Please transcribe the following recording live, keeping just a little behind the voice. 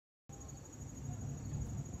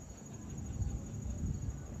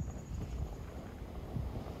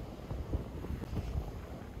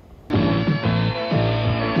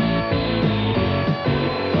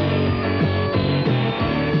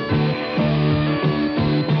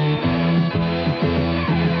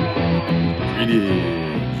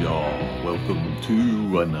Greetings, y'all. Welcome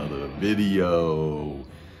to another video.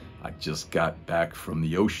 I just got back from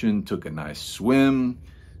the ocean, took a nice swim.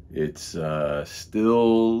 It's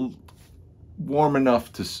still warm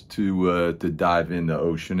enough to dive in the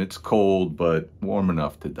ocean. It's cold, but warm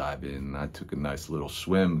enough to dive in. I took a nice little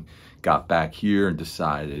swim, got back here and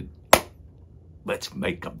decided, let's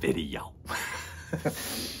make a video.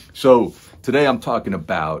 So today I'm talking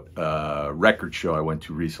about a record show I went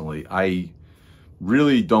to recently. I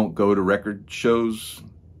really don't go to record shows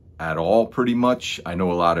at all, pretty much. I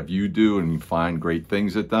know a lot of you do, and you find great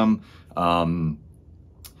things at them.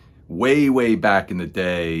 Way back in the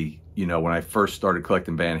day, you know, when I first started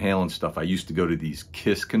collecting Van Halen stuff, I used to go to these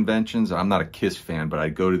Kiss conventions. I'm not a Kiss fan, but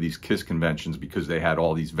I'd go to these Kiss conventions because they had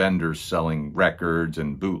all these vendors selling records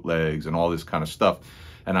and bootlegs and all this kind of stuff.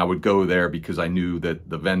 And I would go there because I knew that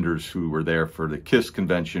the vendors who were there for the Kiss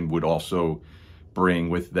convention would also bring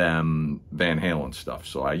with them Van Halen stuff.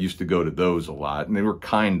 So I used to go to those a lot, and they were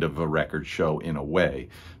kind of a record show in a way.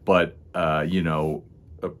 But, you know,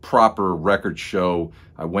 a proper record show,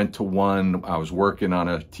 I went to one. I was working on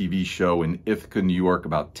a TV show in Ithaca, New York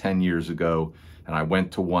about 10 years ago, and I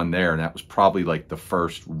went to one there, and that was probably like the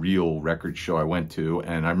first real record show I went to.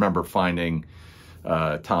 And I remember finding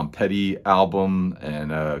Tom Petty album,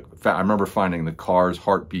 and I remember finding the Cars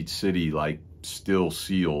Heartbeat City like still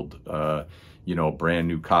sealed, you know, a brand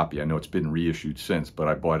new copy. I know it's been reissued since, but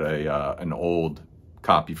I bought an old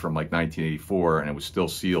copy from like 1984 and it was still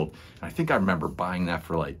sealed. And I think I remember buying that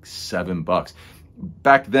for like $7.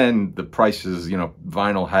 Back then the prices, you know,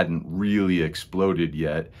 vinyl hadn't really exploded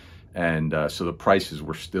yet, and so the prices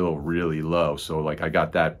were still really low. So like I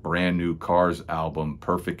got that brand new Cars album,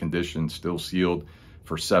 perfect condition, still sealed,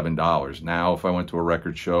 for $7. Now if I went to a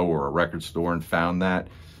record show or a record store and found that,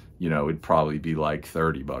 you know, it'd probably be like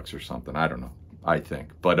 $30 or something. I don't know, I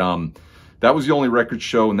think. But that was the only record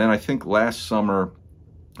show. And then I think last summer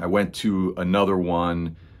I went to another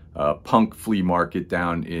one, punk flea market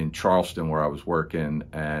down in Charleston where I was working,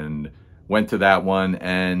 and went to that one.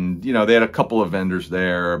 And, you know, they had a couple of vendors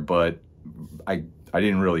there, but I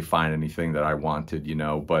didn't really find anything that I wanted, you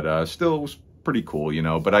know, but still it was pretty cool, you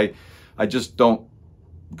know. But I just don't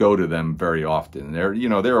go to them very often. They're, you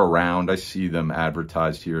know, they're around. I see them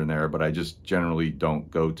advertised here and there, but I just generally don't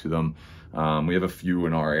go to them. We have a few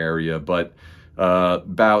in our area, but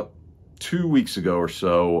about 2 weeks ago or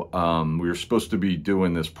so, we were supposed to be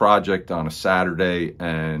doing this project on a Saturday,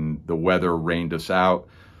 and the weather rained us out.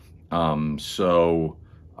 So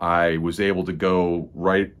I was able to go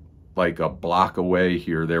right like a block away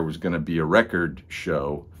here. There was going to be a record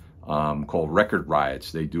show called Record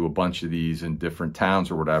Riots. They do a bunch of these in different towns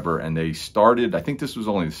or whatever, and they started, I think this was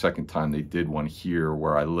only the second time they did one here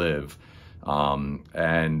where I live.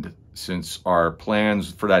 And since our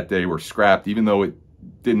plans for that day were scrapped, even though it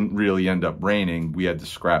didn't really end up raining, we had to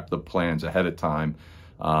scrap the plans ahead of time.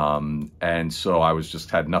 And so I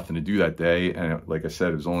had nothing to do that day. And like I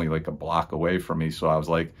said, it was only like a block away from me. So I was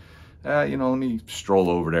like, you know, let me stroll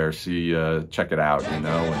over there, see, check it out, you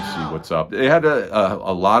know, and see what's up. They had a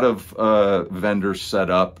lot of vendors set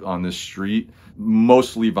up on this street,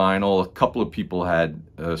 mostly vinyl. A couple of people had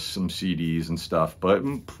some CDs and stuff,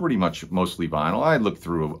 but pretty much mostly vinyl. I looked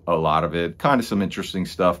through a lot of it, kind of some interesting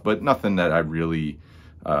stuff, but nothing that I really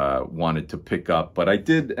wanted to pick up. But I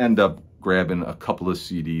did end up grabbing a couple of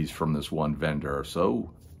CDs from this one vendor, so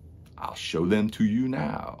I'll show them to you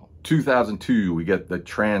now. 2002, we get the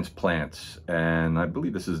Transplants, and I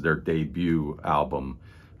believe this is their debut album.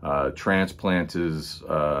 Transplants is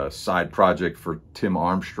a side project for Tim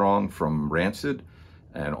Armstrong from Rancid,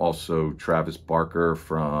 and also Travis Barker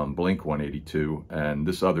from Blink-182, and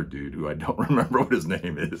this other dude who I don't remember what his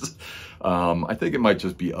name is. I think it might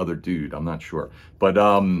just be Other Dude, I'm not sure. But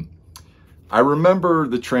I remember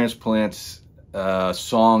the Transplants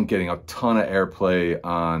song getting a ton of airplay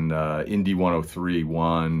on Indie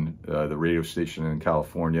 103.1, the radio station in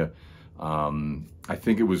California. I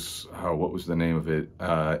think it was, what was the name of it?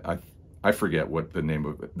 I forget what the name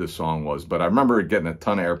of the song was, but I remember it getting a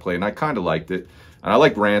ton of airplay, and I kind of liked it. And I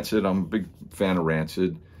like Rancid. I'm a big fan of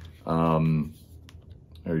Rancid.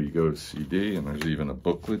 There you go, CD, and there's even a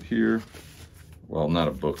booklet here. Well, not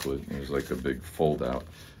a booklet. There's like a big fold out.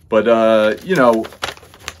 But, you know,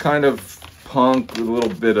 kind of punk with a little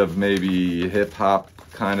bit of maybe hip hop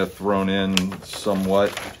kind of thrown in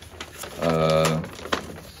somewhat.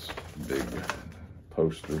 Big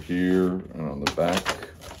poster here, and on the back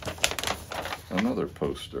another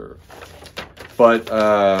poster. But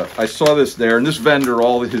I saw this there, and this vendor,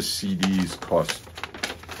 all of his CDs cost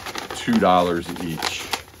 $2 each.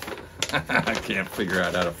 I can't figure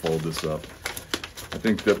out how to fold this up. I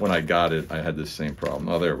think that when I got it, I had this same problem.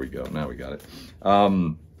 Oh, there we go. Now we got it.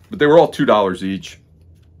 But they were all $2 each.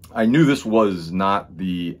 I knew this was not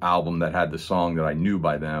the album that had the song that I knew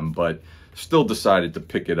by them, but still decided to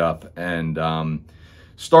pick it up and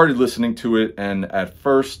started listening to it. And at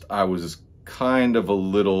first I was kind of a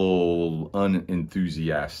little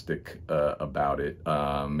unenthusiastic about it.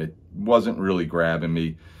 It wasn't really grabbing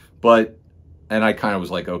me, and I kind of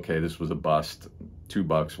was like, okay, this was a bust,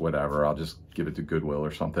 $2, whatever. I'll just give it to Goodwill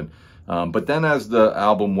or something. But then as the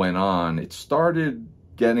album went on, it started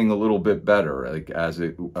getting a little bit better. Like as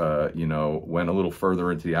it, you know, went a little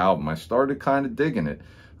further into the album, I started kind of digging it.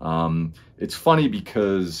 It's funny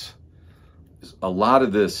because a lot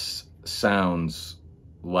of this sounds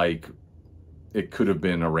like it could have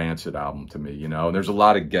been a Rancid album to me, you know. And there's a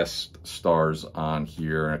lot of guest stars on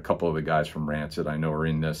here, and a couple of the guys from Rancid I know are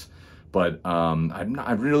in this, but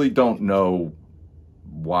I really don't know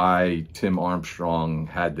why Tim Armstrong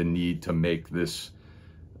had the need to make this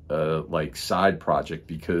like side project,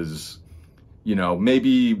 because, you know,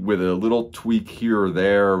 maybe with a little tweak here or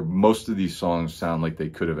there, most of these songs sound like they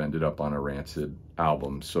could have ended up on a Rancid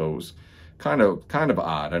album. So it was kind of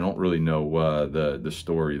odd. I don't really know the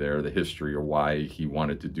story there, the history, or why he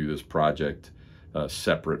wanted to do this project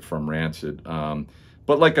separate from Rancid.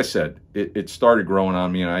 But like I said, it started growing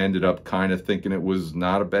on me, and I ended up kind of thinking it was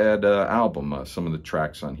not a bad album. Some of the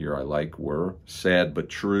tracks on here I like were Sad But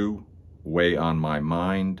True, Way on My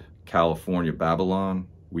Mind, California Babylon,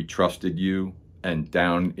 We Trusted You, and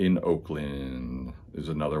Down in Oakland is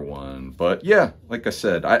another one. But yeah, like I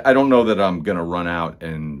said, I don't know that I'm gonna run out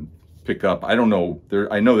and pick up. I don't know.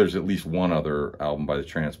 I know there's at least one other album by the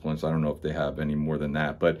Transplants. I don't know if they have any more than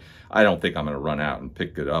that, but I don't think I'm gonna run out and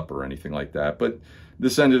pick it up or anything like that. But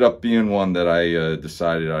this ended up being one that I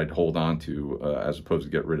decided I'd hold on to as opposed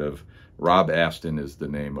to get rid of. Rob Aston is the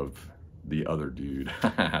name of the other dude.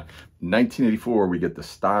 1984, we get the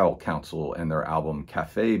Style Council and their album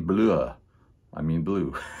Café Bleu. I mean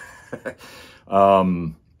blue.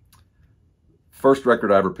 First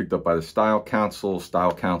record I ever picked up by the Style Council.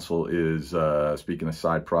 Style Council is, speaking of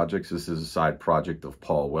side projects, this is a side project of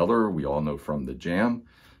Paul Weller, we all know from The Jam.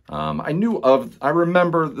 I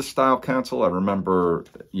remember the Style Council. I remember,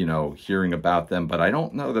 you know, hearing about them, but I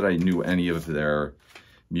don't know that I knew any of their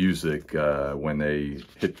music when they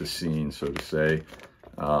hit the scene, so to say.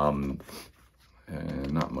 And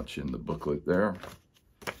not much in the booklet there.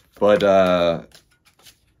 But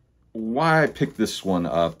why I picked this one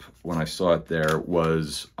up when I saw it there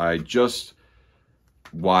was I just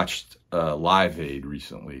watched Live Aid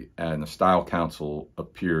recently, and the Style Council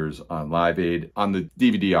appears on Live Aid. On the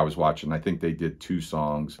DVD I was watching, I think they did 2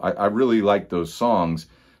 songs. I really liked those songs.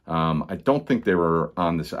 I don't think they were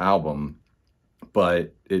on this album,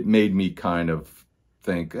 but it made me kind of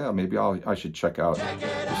think, oh, maybe I should check out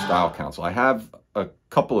the Style Council. I have a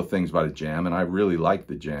couple of things by the Jam, and I really like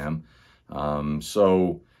the Jam.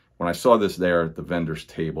 So when I saw this there at the vendor's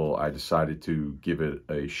table, I decided to give it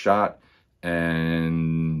a shot,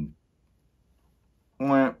 and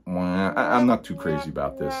I'm not too crazy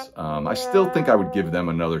about this. I still think I would give them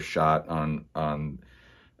another shot on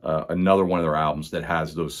another one of their albums that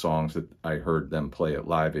has those songs that I heard them play at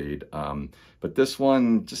Live Aid. But this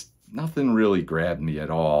one, just nothing really grabbed me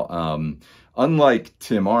at all. Unlike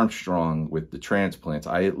Tim Armstrong with the Transplants,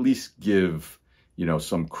 I at least give, you know,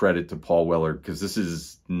 some credit to Paul Weller, because this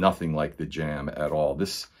is nothing like the Jam at all.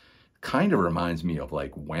 This kind of reminds me of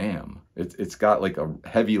like Wham. It's got like a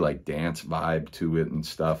heavy like dance vibe to it and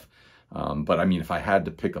stuff. But I mean, if I had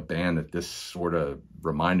to pick a band that this sort of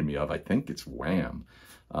reminded me of, I think it's Wham.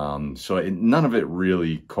 So none of it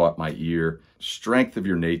really caught my ear. Strength of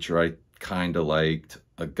Your Nature I kind of liked.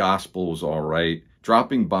 A Gospel was all right.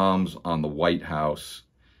 Dropping Bombs on the White House,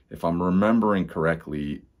 if I'm remembering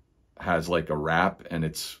correctly, has like a rap, and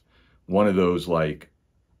it's one of those like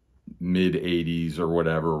mid 80s or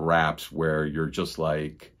whatever raps where you're just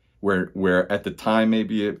like, where at the time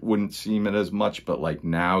maybe it wouldn't seem it as much, but like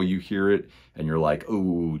now you hear it and you're like,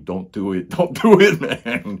 oh, don't do it,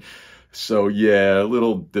 man. So yeah, a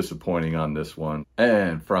little disappointing on this one.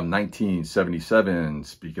 And from 1977,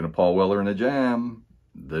 speaking of Paul Weller and the Jam,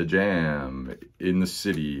 In the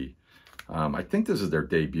City. I think this is their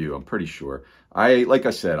debut, I'm pretty sure. Like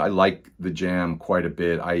I said, I like the Jam quite a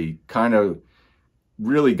bit. I kind of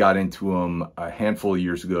really got into them a handful of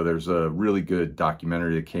years ago. There's a really good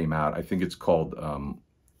documentary that came out. I think it's called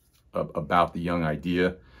About the Young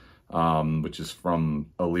Idea, which is from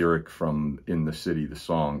a lyric from In the City, the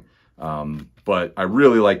song. But I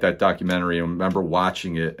really like that documentary. I remember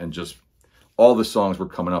watching it, and just all the songs were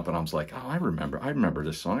coming up, and I was like, oh, I remember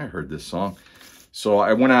this song. I heard this song. So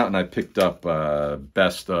I went out and I picked up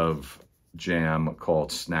Best of Jam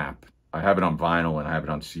called Snap. I have it on vinyl and I have it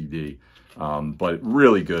on CD, but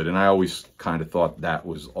really good. And I always kind of thought that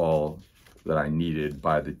was all that I needed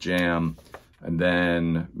by the Jam. And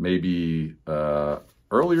then maybe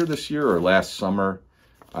earlier this year or last summer,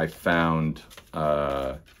 I found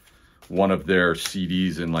one of their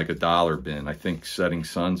CDs in like a dollar bin, I think Setting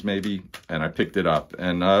Suns maybe, and I picked it up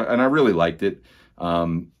and I really liked it.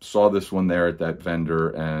 Saw this one there at that vendor,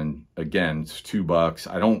 and again, it's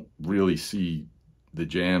 $2. I don't really see the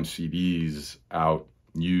Jam CDs out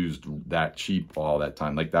used that cheap all that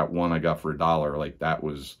time. Like that one I got for $1, like that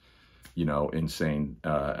was, you know, insane.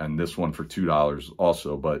 And this one for $2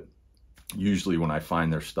 also, but usually when I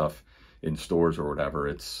find their stuff in stores or whatever,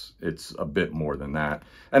 it's a bit more than that.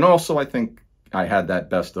 And also I think I had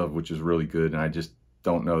that Best of, which is really good, and I just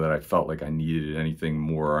don't know that I felt like I needed anything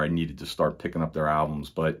more, or I needed to start picking up their albums.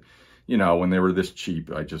 But you know, when they were this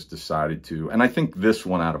cheap, I just decided to. And I think this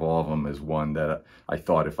one out of all of them is one that I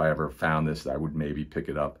thought if I ever found this, I would maybe pick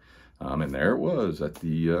it up. And there it was at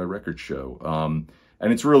the record show.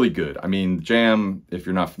 And it's really good. I mean, Jam, if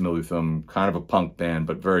you're not familiar with them, kind of a punk band,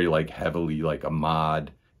 but very like heavily like a mod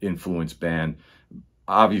influenced band.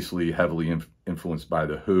 Obviously heavily influenced by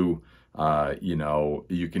The Who. You know,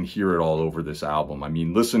 you can hear it all over this album. I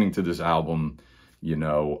mean, listening to this album, you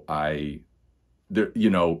know,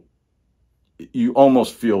 you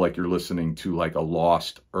almost feel like you're listening to like a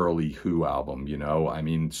lost early Who album, you know? I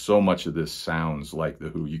mean, so much of this sounds like The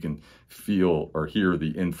Who. You can feel or hear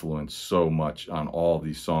the influence so much on all of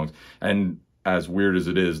these songs. And as weird as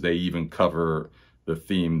it is, they even cover the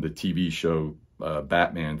theme, the TV show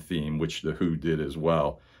Batman theme, which The Who did as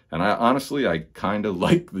well. And honestly, I kind of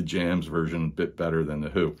like the Jam's version a bit better than The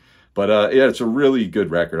Who. But yeah, it's a really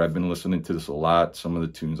good record. I've been listening to this a lot. Some of the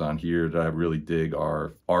tunes on here that I really dig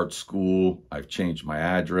are Art School, I've Changed My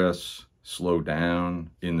Address, Slow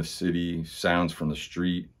Down, In the City, Sounds from the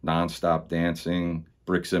Street, Nonstop Dancing,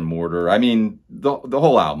 Bricks and Mortar. I mean, the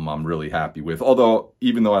whole album I'm really happy with. Although,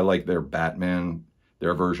 even though I like their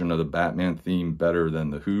version of the Batman theme better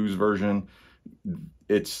than The Who's version,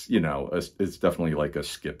 it's, you know, it's definitely like a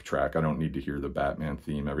skip track. I don't need to hear the Batman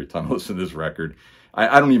theme every time I listen to this record.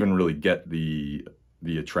 I don't even really get the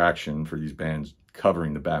attraction for these bands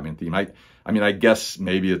covering the Batman theme. I mean, I guess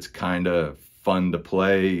maybe it's kind of fun to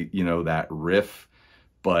play, you know, that riff,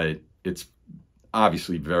 but it's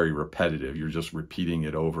obviously very repetitive. You're just repeating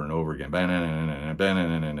it over and over again,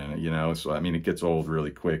 you know, so I mean, it gets old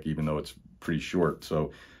really quick, even though it's pretty short.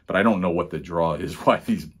 So, but I don't know what the draw is, why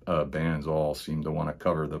these bands all seem to want to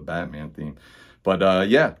cover the Batman theme. But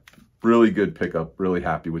yeah, really good pickup, really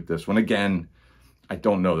happy with this one. Again, I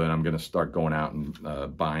don't know that I'm going to start going out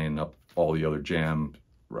and buying up all the other Jam,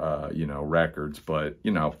 you know, records. But,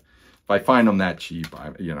 you know, if I find them that cheap,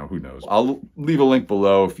 you know, who knows. I'll leave a link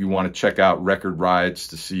below if you want to check out Record Riots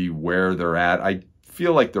to see where they're at. I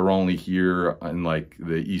feel like they're only here in like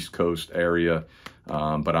the East Coast area,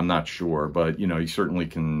 but I'm not sure. But, you know, you certainly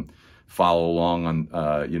can follow along on,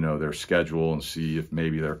 you know, their schedule and see if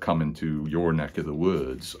maybe they're coming to your neck of the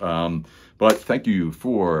woods. But thank you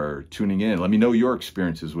for tuning in. Let me know your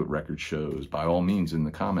experiences with record shows. By all means, in the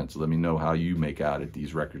comments, let me know how you make out at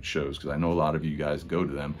these record shows, because I know a lot of you guys go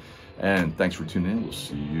to them. And thanks for tuning in. We'll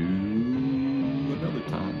see you another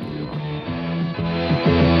time.